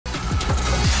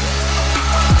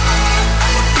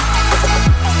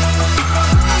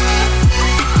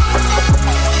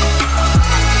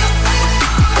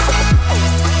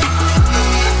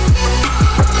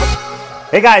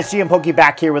Hey guys, GM Pokey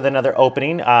back here with another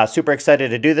opening. Super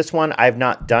excited to do this one. I've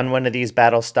not done one of these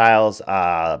Battle Styles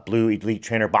Blue Elite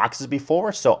Trainer boxes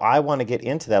before, so I want to get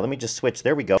into that. Let me just switch.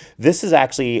 There we go. This is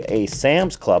actually a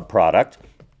Sam's Club product.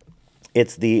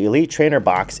 It's the Elite Trainer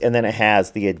box, and then it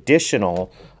has the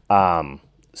additional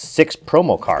 6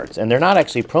 promo cards. And they're not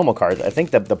actually promo cards. I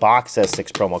think that the box says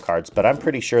 6 promo cards, but I'm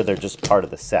pretty sure they're just part of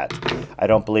the set. I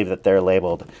don't believe that they're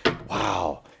labeled.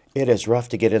 Wow, it is rough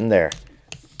to get in there.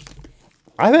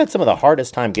 I've had some of the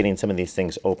hardest time getting some of these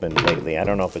things open lately. I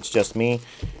don't know if it's just me,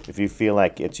 if you feel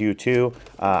like it's you too.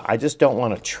 I just don't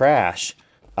want to trash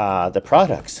the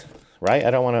products, right?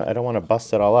 I don't want to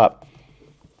bust it all up.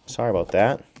 Sorry about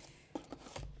that.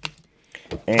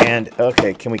 And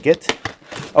okay, can we get?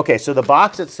 Okay, so the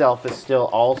box itself is still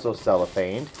also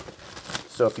cellophaned.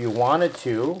 So if you wanted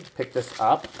to pick this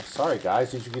up, sorry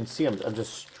guys, as you can see, I'm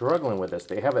just struggling with this.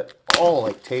 They have it all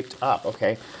like taped up.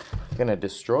 Okay. Gonna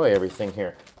destroy everything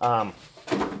here.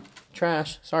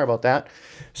 Trash, sorry about that.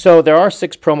 So there are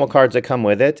 6 promo cards that come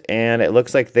with it, and it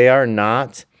looks like they are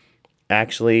not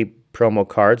actually promo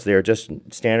cards. They're just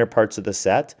standard parts of the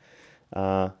set.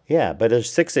 Yeah, but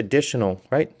there's 6 additional,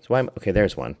 right? So okay,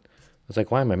 there's one. I was like,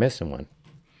 why am I missing one?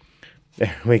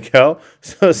 There we go.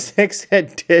 So 6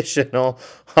 additional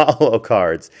holo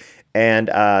cards, and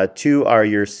 2 are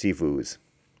your Sifus.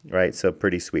 Right, so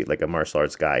pretty sweet, like a martial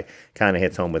arts guy. Kind of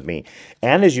hits home with me.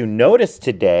 And as you notice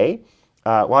today,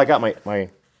 well, I got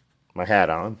my hat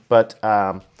on, but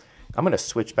I'm going to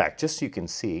switch back just so you can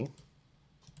see.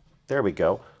 There we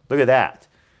go. Look at that.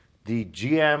 The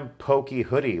GM Pokey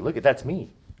hoodie. Look at that's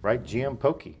me, right? GM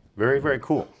Pokey. Very, very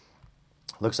cool.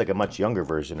 Looks like a much younger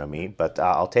version of me, but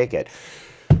I'll take it.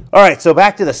 All right, so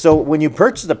back to this. So when you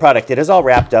purchase the product, it is all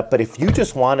wrapped up, but if you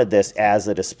just wanted this as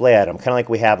a display item, kind of like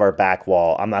we have our back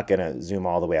wall, I'm not going to zoom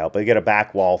all the way out, but you get a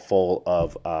back wall full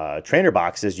of trainer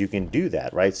boxes, you can do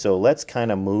that, right? So let's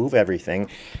kind of move everything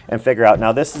and figure out.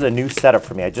 Now, this is a new setup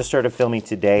for me. I just started filming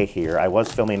today here. I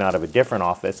was filming out of a different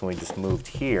office, and we just moved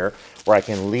here where I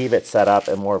can leave it set up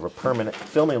in more of a permanent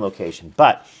filming location.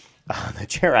 But the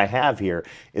chair I have here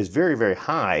is very, very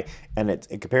high, and it's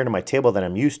compared to my table that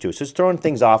I'm used to. So it's throwing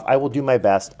things off. I will do my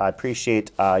best. I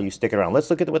appreciate you sticking around. Let's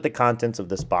look at what the contents of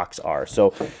this box are.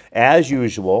 So as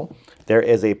usual, there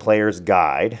is a player's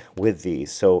guide with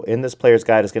these. So in this player's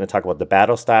guide, it's going to talk about the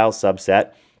battle style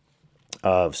subset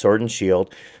of Sword and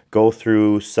Shield, go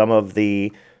through some of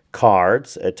the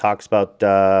cards. It talks about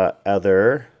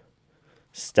other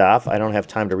stuff. I don't have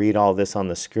time to read all this on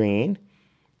the screen.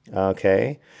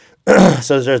 Okay.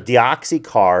 So there's Deoxy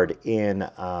card in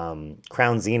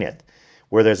Crown Zenith,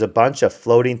 where there's a bunch of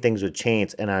floating things with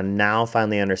chains, and I'm now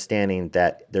finally understanding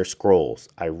that they're scrolls.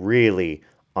 I really,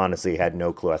 honestly had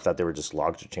no clue. I thought they were just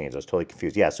logs or chains. I was totally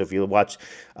confused. Yeah, so if you watch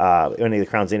any of the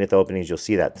Crown Zenith openings, you'll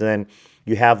see that. Then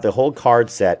you have the whole card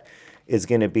set is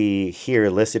going to be here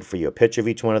listed for you. A picture of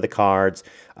each one of the cards,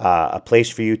 a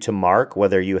place for you to mark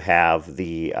whether you have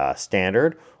the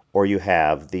standard or you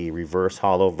have the reverse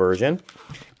holo version.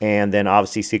 And then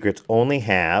obviously secrets only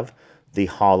have the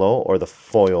holo or the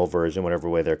foil version, whatever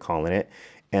way they're calling it.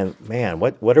 And man,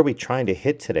 what are we trying to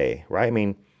hit today, right? I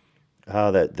mean,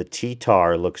 the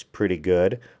T-Tar looks pretty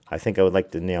good. I think I would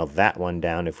like to nail that one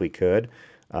down if we could.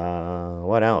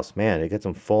 What else? Man, they got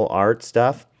some full art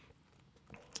stuff.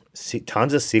 See,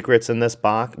 tons of secrets in this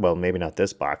box. Well, maybe not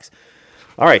this box.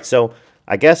 All right, so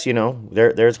I guess, you know,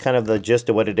 there's kind of the gist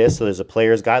of what it is. So there's a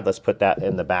player's guide. Let's put that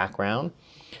in the background.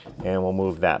 And we'll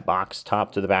move that box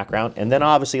top to the background. And then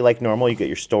obviously, like normal, you get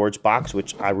your storage box,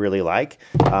 which I really like.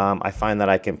 I find that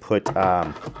I can put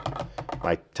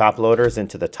my top loaders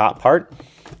into the top part.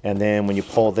 And then when you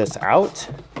pull this out,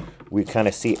 we kind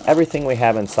of see everything we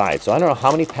have inside. So I don't know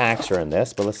how many packs are in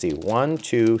this, but let's see. 1,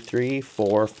 2, 3,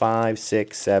 4, 5,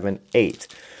 6, 7, 8.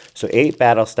 So 8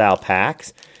 battle style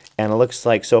packs. And it looks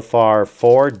like so far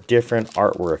 4 different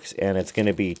artworks. And it's going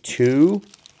to be 2...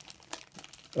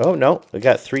 Oh, no, we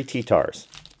got 3 T-Tars.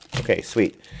 Okay,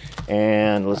 sweet.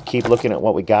 And let's keep looking at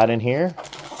what we got in here.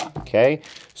 Okay,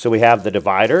 so we have the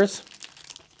dividers.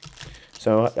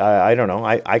 So I don't know.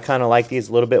 I kind of like these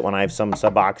a little bit when I have some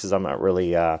sub boxes. I'm not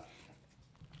really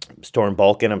storing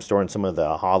bulk in. I'm storing some of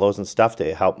the holos and stuff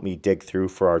to help me dig through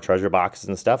for our treasure boxes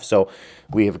and stuff. So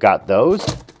we have got those.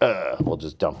 We'll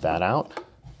just dump that out.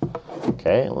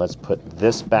 Okay, let's put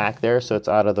this back there so it's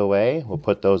out of the way. We'll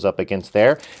put those up against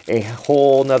there. A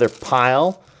whole nother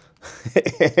pile.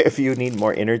 If you need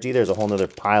more energy, there's a whole nother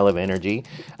pile of energy.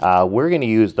 We're going to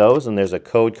use those, and there's a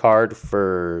code card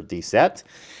for the set,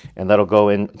 and that'll go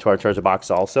into our treasure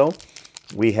box also.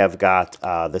 We have got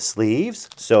the sleeves,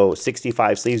 so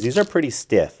 65 sleeves. These are pretty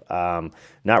stiff,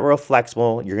 not real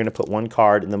flexible. You're going to put one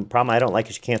card, and the problem I don't like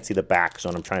is you can't see the back. So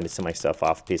when I'm trying to send my stuff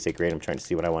off PSA grade, I'm trying to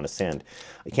see what I want to send.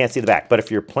 You can't see the back, but if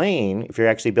you're playing, if you're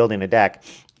actually building a deck,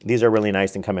 these are really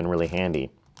nice and come in really handy.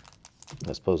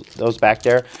 Let's put those back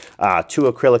there. 2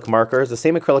 acrylic markers, the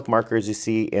same acrylic markers you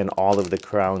see in all of the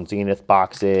Crown Zenith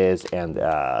boxes and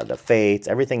the Fates,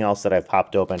 everything else that I've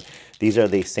popped open. These are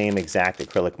the same exact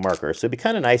acrylic markers. So it'd be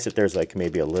kind of nice if there's like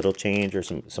maybe a little change or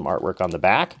some artwork on the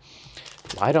back.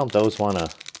 Why don't those want to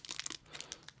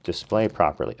display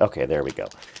properly? Okay, there we go.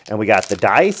 And we got the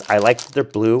dice. I like that they're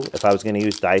blue. If I was going to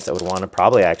use dice, I would want to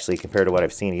probably actually, compared to what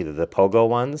I've seen, either the Pogo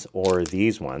ones or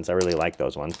these ones. I really like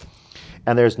those ones.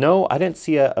 And there's no, I didn't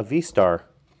see a V-Star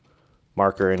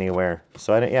marker anywhere.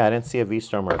 So I didn't see a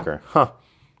V-Star marker. Huh.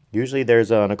 Usually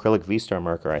there's an acrylic V-Star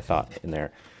marker, I thought, in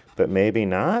there. But maybe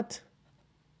not.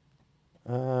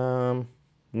 No,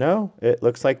 it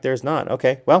looks like there's not.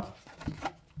 Okay, well,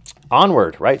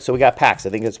 onward, right? So we got packs. I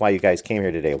think that's why you guys came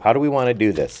here today. How do we want to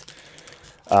do this?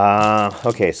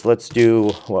 Okay, so let's do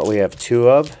what we have 2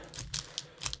 of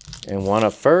and 1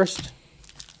 of first.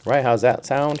 Right, how's that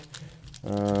sound?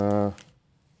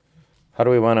 How do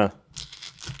we want to,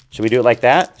 should we do it like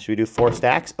that? Should we do 4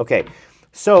 stacks? Okay,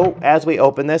 so as we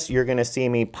open this, you're going to see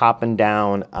me popping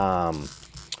down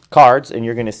cards, and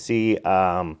you're going to see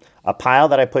a pile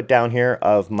that I put down here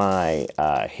of my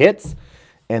hits,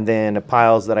 and then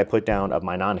piles that I put down of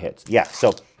my non-hits. Yeah,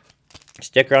 so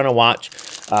stick around and watch.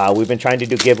 We've been trying to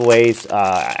do giveaways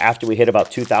after we hit about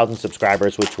 2,000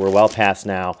 subscribers, which we're well past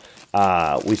now.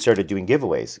 We started doing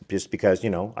giveaways just because,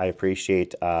 you know, I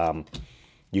appreciate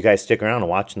you guys stick around and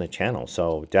watching the channel.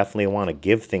 So definitely want to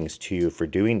give things to you for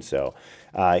doing so.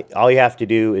 All you have to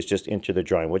do is just enter the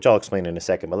drawing, which I'll explain in a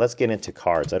second. But let's get into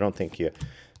cards. I don't think you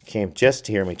came just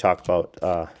to hear me talk about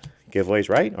giveaways,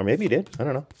 right? Or maybe you did. I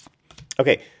don't know.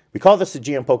 Okay, we call this the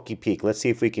GM Pokey Peek. Let's see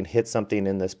if we can hit something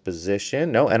in this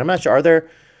position. No, and I'm not sure.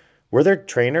 Were there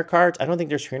trainer cards? I don't think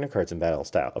there's trainer cards in Battle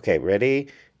Style. Okay, ready?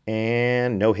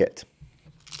 And no hit.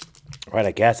 All right,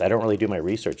 I guess I don't really do my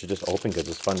research. It's just open because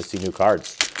it's fun to see new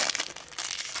cards.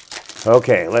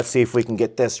 Okay, let's see if we can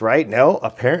get this right. No,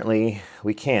 apparently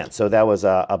we can't. So that was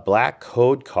a black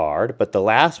code card, but the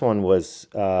last one was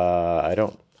I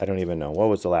don't even know. What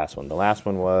was the last one? The last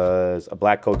one was a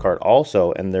black code card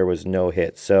also, and there was no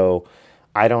hit. So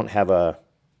I don't have a,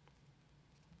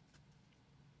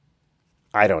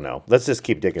 I don't know. Let's just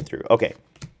keep digging through. Okay,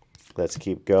 let's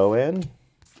keep going.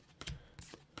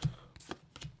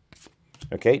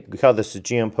 Okay, we call this the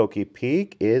GM Pokey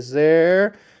Peek. Is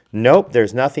there? Nope,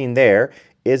 there's nothing there.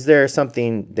 Is there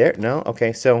something there? No?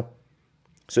 Okay, so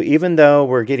even though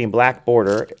we're getting black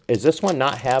border, does this one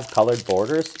not have colored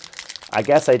borders? I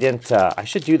guess I didn't, I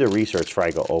should do the research before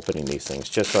I go opening these things,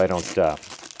 just so I don't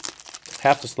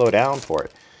have to slow down for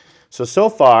it. So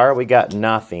far, we got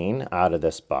nothing out of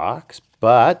this box,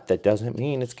 but that doesn't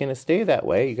mean it's going to stay that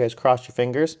way. You guys cross your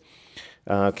fingers.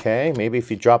 Okay, maybe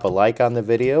if you drop a like on the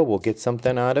video, we'll get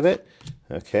something out of it.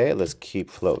 Okay, let's keep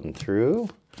floating through.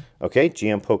 Okay,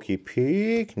 GM Pokey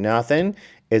Peek, nothing.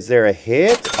 Is there a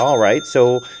hit? All right,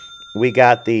 so we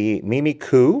got the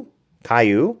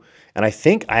Caillou, and I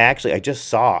think I just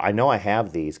saw, I know I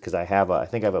have these because I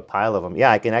think I have a pile of them.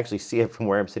 Yeah, I can actually see it from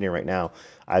where I'm sitting right now.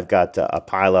 I've got a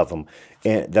pile of them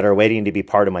that are waiting to be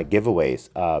part of my giveaways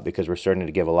because we're starting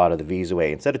to give a lot of the V's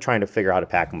away. Instead of trying to figure out how to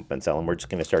pack them up and sell them, we're just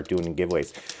going to start doing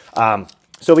giveaways.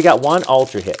 So we got 1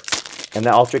 Ultra hit, and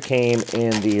the Ultra came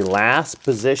in the last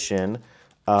position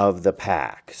of the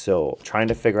pack. So trying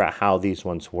to figure out how these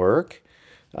ones work.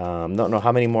 Don't know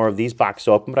how many more of these boxes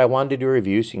open, but I wanted to do a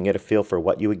review so you can get a feel for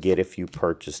what you would get if you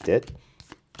purchased it.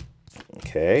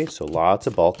 Okay, so lots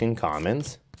of bulk and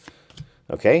commons.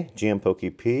 Okay, GM Pokey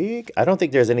Peek. I don't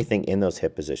think there's anything in those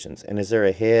hit positions. And is there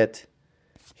a hit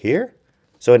here?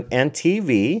 So an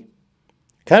NTV,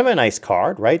 kind of a nice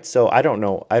card, right? So I don't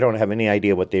know. I don't have any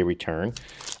idea what they return.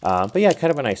 But yeah,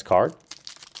 kind of a nice card.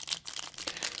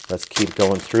 Let's keep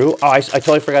going through. Oh, I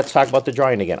totally forgot to talk about the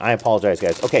drawing again. I apologize,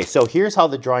 guys. Okay, so here's how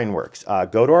the drawing works.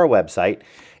 Go to our website,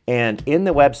 and in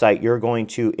the website, you're going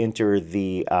to enter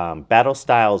the Battle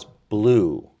Styles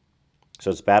Blue.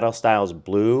 So it's Battle Styles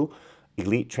Blue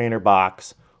Elite Trainer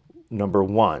Box number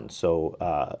 1. So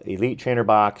Elite Trainer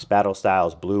Box, Battle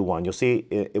Styles Blue 1. You'll see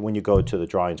it when you go to the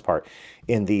drawings part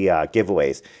in the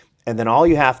giveaways. And then all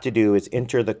you have to do is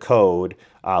enter the code.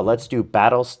 Let's do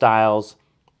Battle Styles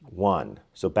 1.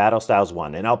 So Battle Styles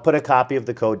 1. And I'll put a copy of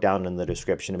the code down in the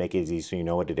description to make it easy so you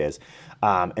know what it is.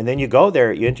 And then you go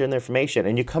there, you enter in the information,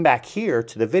 and you come back here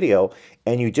to the video,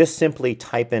 and you just simply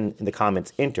type in the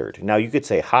comments entered. Now you could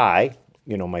say hi,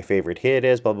 you know, my favorite hit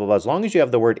is, blah, blah, blah. As long as you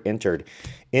have the word entered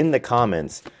in the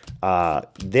comments,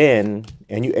 then,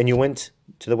 and you went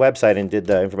to the website and did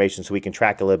the information so we can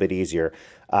track a little bit easier,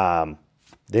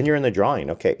 then you're in the drawing.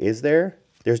 Okay,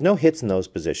 there's no hits in those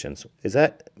positions. Is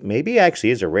that, maybe actually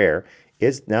is a rare.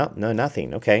 No,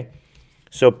 nothing. Okay.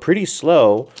 So pretty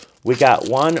slow. We got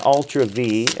one Ultra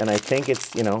V, and I think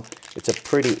it's, you know, it's a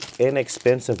pretty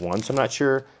inexpensive one. So I'm not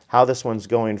sure how this one's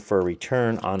going for a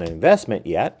return on an investment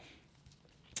yet.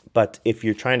 But if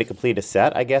you're trying to complete a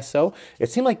set, I guess so. It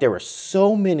seemed like there were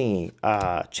so many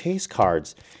chase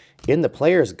cards in the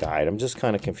player's guide. I'm just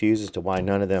kind of confused as to why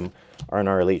none of them are in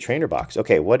our Elite Trainer box.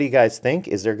 Okay, what do you guys think?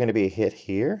 Is there going to be a hit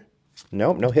here?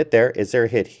 Nope, no hit there. Is there a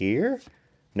hit here?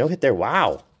 No hit there.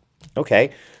 Wow.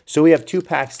 Okay, so we have 2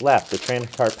 packs left. The trainer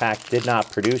card pack did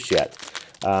not produce yet.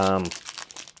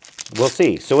 We'll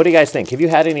see. So what do you guys think? Have you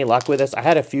had any luck with this? I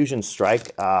had a Fusion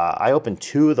Strike. I opened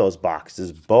 2 of those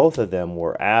boxes. Both of them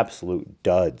were absolute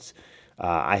duds.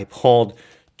 I pulled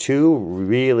 2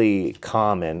 really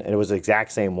common, and it was the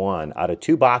exact same one. Out of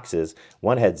 2 boxes,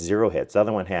 one had 0 hits. The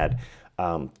other one had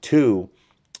 2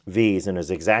 V's, and it was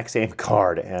the exact same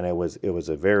card, and it was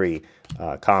a very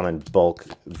common bulk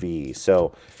V.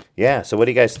 So yeah, so what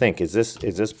do you guys think? Is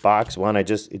this box one?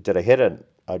 Did I hit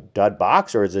a dud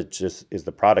box, or is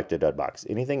the product a dud box?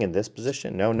 Anything in this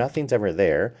position? No, nothing's ever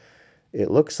there. It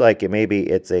looks like maybe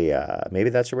that's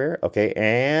a rare. Okay,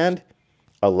 and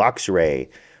a Luxray.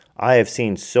 I have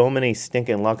seen so many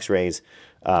stinking Luxrays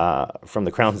from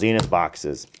the Crown Zenith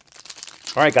boxes.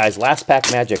 All right, guys, last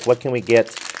pack magic. What can we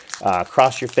get?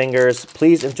 Cross your fingers.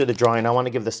 Please enter the drawing. I want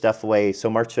to give the stuff away.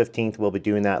 So March 15th, we'll be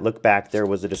doing that. Look back. There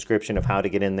was a description of how to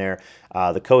get in there.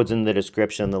 The code's in the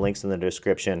description. The link's in the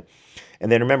description.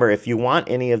 And then remember, if you want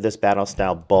any of this battle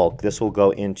style bulk, this will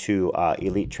go into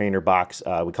Elite Trainer box.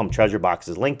 We call them treasure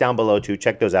boxes. Link down below too.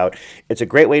 Check those out. It's a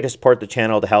great way to support the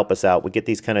channel, to help us out. We get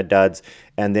these kind of duds,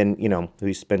 and then, you know,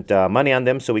 we spent money on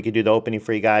them so we could do the opening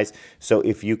for you guys. So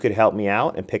if you could help me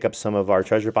out and pick up some of our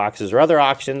treasure boxes or other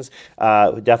auctions,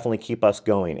 definitely keep us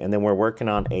going. And then we're working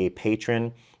on a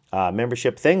patron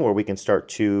membership thing where we can start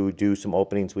to do some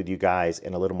openings with you guys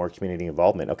and a little more community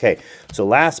involvement. Okay, so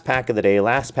last pack of the day,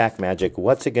 last pack magic.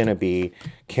 What's it going to be?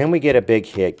 Can we get a big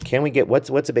hit? Can we get, what's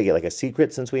a big hit? Like a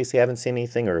secret, since we haven't seen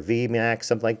anything, or a VMAX,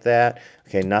 something like that.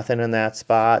 Okay, nothing in that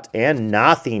spot, and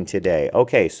nothing today.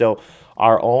 Okay, so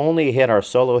our only hit, our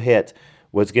solo hit,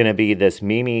 was going to be this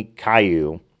Mimi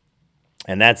Caillou.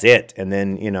 And that's it. And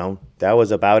then, you know, that was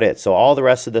about it. So all the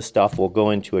rest of the stuff will go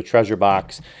into a treasure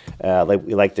box, like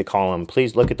we like to call them.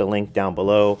 Please look at the link down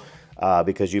below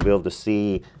because you'll be able to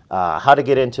see how to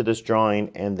get into this drawing,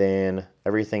 and then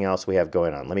everything else we have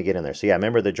going on. Let me get in there. So yeah,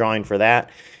 remember the drawing for that.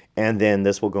 And then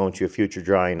this will go into a future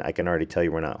drawing. I can already tell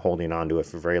you we're not holding on to it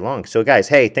for very long. So guys,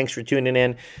 hey, thanks for tuning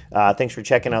in. Thanks for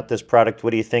checking out this product. What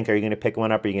do you think? Are you going to pick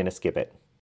one up, or are you going to skip it?